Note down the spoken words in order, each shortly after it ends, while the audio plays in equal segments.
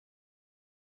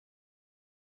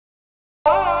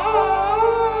Keeping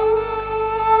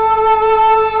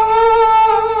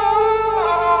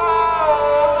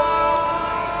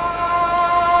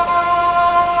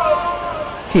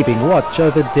watch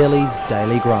over Delhi's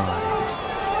daily grind.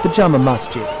 The Jama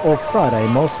Masjid, or Friday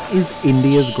Mosque, is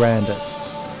India's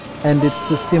grandest. And it's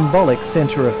the symbolic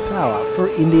centre of power for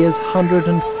India's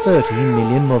 130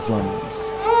 million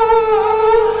Muslims.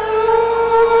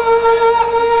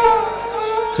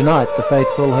 Tonight, the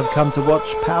faithful have come to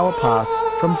watch power pass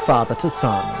from father to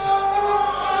son.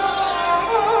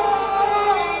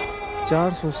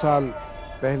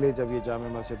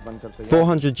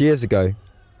 400 years ago,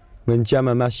 when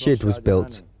Jama Masjid was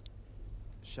built,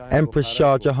 Emperor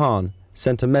Shah Jahan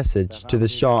sent a message to the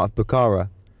Shah of Bukhara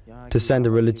to send a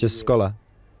religious scholar.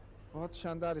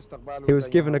 He was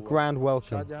given a grand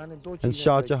welcome, and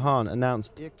Shah Jahan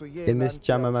announced in this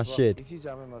Jama Masjid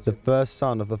the first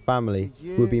son of the family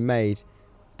would be made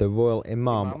the royal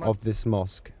Imam of this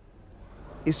mosque.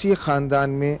 इसी खानदान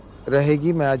में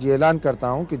रहेगी मैं आज ये ऐलान करता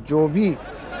हूँ कि जो भी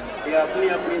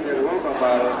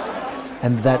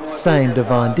And that same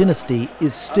divine dynasty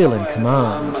is still in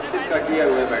command.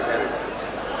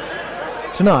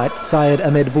 Tonight, Syed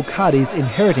Ahmed Bukhari is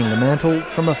inheriting the mantle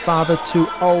from a father too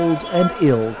old and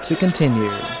ill to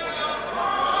continue.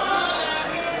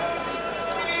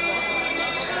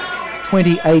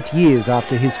 28 years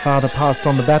after his father passed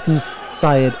on the baton,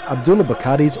 Syed Abdullah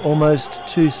Bukhari is almost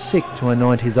too sick to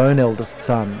anoint his own eldest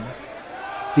son.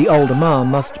 The old Imam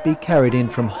must be carried in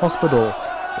from hospital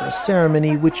for a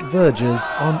ceremony which verges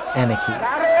on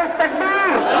anarchy.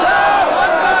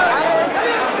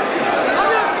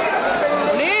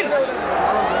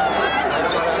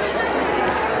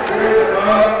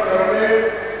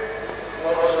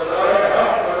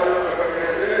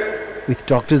 With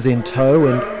doctors in tow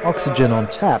and oxygen on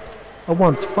tap, a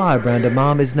once firebrand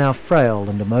Imam is now frail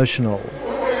and emotional.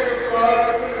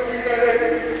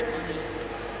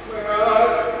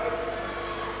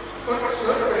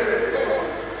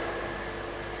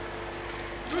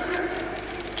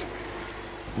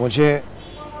 मुझे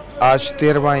आज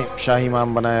 13वां शाही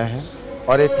इमाम बनाया है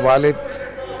और एक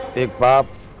वालिद एक बाप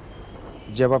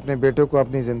जब अपने बेटों को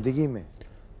अपनी ज़िंदगी में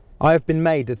I have been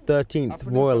made the 13th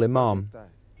royal Imam.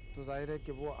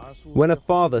 When a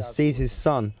father sees his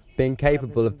son being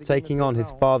capable of taking on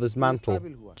his father's mantle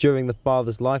during the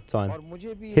father's lifetime,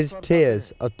 his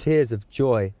tears are tears of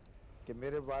joy.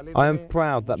 I am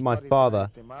proud that my father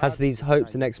has these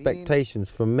hopes and expectations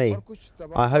from me.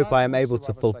 I hope I am able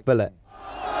to fulfill it.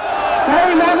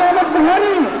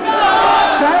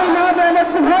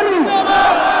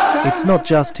 It's not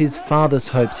just his father's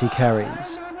hopes he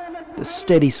carries. The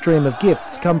steady stream of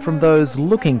gifts come from those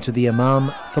looking to the Imam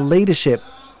for leadership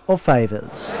or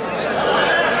favours.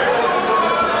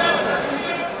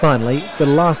 Finally, the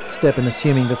last step in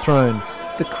assuming the throne,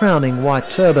 the crowning white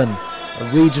turban,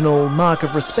 a regional mark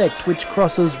of respect which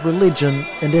crosses religion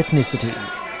and ethnicity.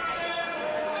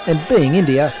 And being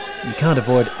India, you can't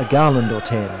avoid a garland or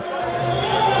 10.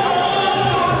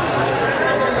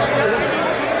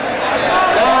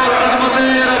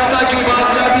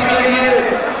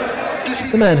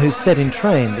 The man who set in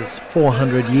train this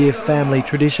 400-year family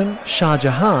tradition, Shah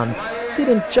Jahan,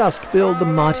 didn't just build the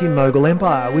mighty Mughal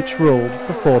Empire which ruled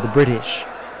before the British.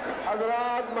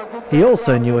 He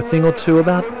also knew a thing or two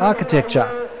about architecture.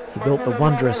 He built the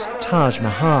wondrous Taj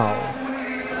Mahal.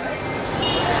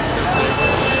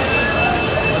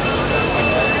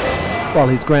 While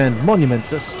his grand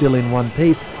monuments are still in one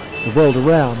piece, the world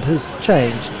around has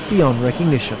changed beyond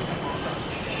recognition.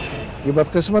 ये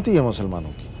बदकिस्मती है मुसलमानों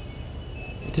की.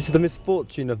 It is the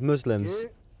misfortune of Muslims.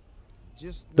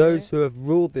 Those who have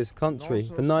ruled this country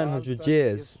for 900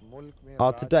 years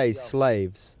are today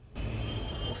slaves.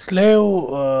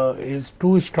 Slave is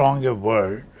too strong a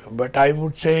word, but I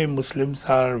would say Muslims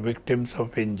are victims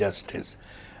of injustice.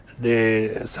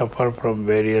 They suffer from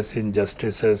various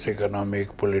injustices,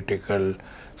 economic, political,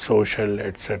 social,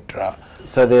 etc.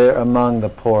 So they're among the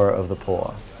poor of the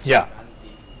poor? Yeah,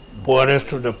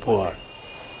 poorest of the poor.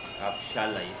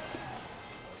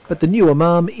 But the new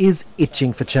Imam is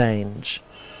itching for change.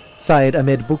 Syed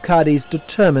Ahmed Bukhari is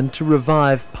determined to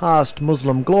revive past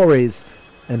Muslim glories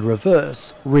and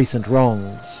reverse recent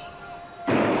wrongs.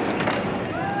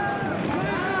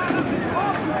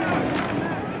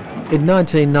 In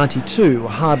 1992,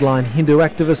 hardline Hindu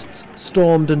activists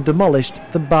stormed and demolished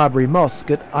the Bari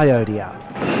Mosque at Ayodhya.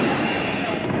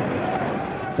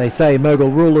 They say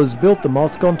Mughal rulers built the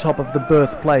mosque on top of the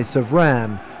birthplace of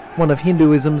Ram, one of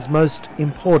Hinduism's most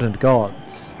important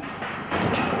gods.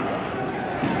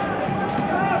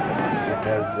 It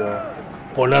has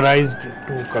polarized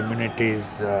two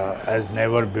communities as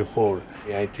never before.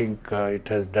 I think it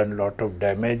has done a lot of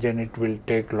damage, and it will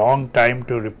take long time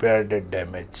to repair that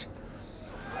damage.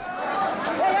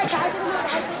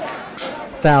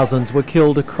 Thousands were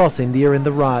killed across India in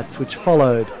the riots which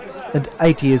followed, and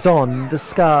 8 years on, the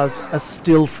scars are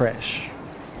still fresh.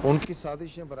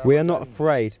 We are not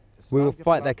afraid. We will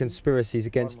fight their conspiracies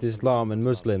against Islam and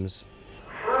Muslims.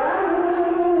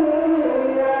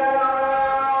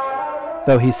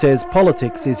 Though he says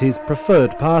politics is his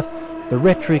preferred path, the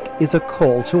rhetoric is a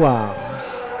call to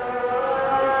arms.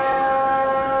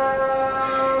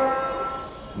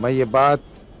 We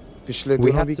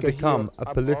have to become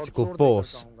a political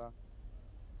force.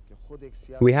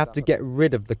 We have to get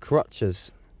rid of the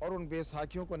crutches.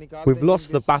 We've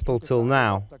lost the battle till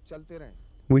now.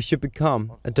 We should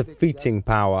become a defeating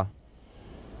power.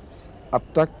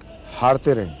 But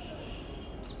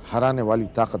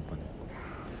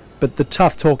the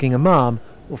tough-talking Imam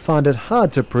will find it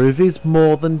hard to prove he's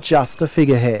more than just a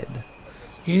figurehead.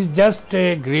 He's just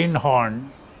a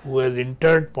greenhorn who has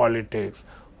entered politics,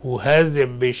 who has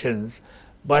ambitions,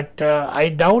 but I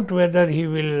doubt whether he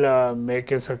will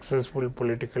make a successful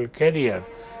political career.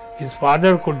 His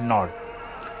father could not.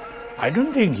 I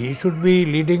don't think he should be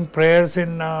leading prayers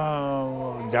in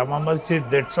Jama Masjid,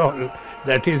 that's all.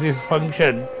 That is his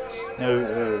function.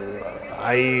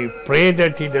 I pray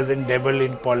that he doesn't dabble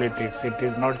in politics. It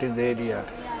is not his area.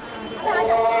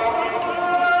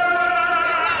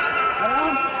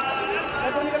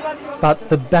 But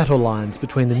the battle lines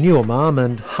between the new Imam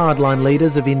and hardline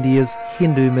leaders of India's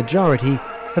Hindu majority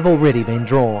have already been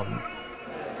drawn.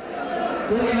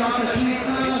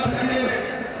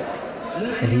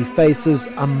 And he faces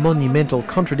a monumental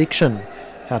contradiction: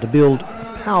 how to build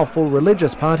a powerful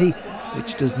religious party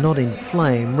which does not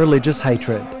inflame religious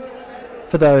hatred.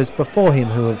 For those before him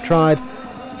who have tried,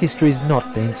 history's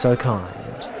not been so kind.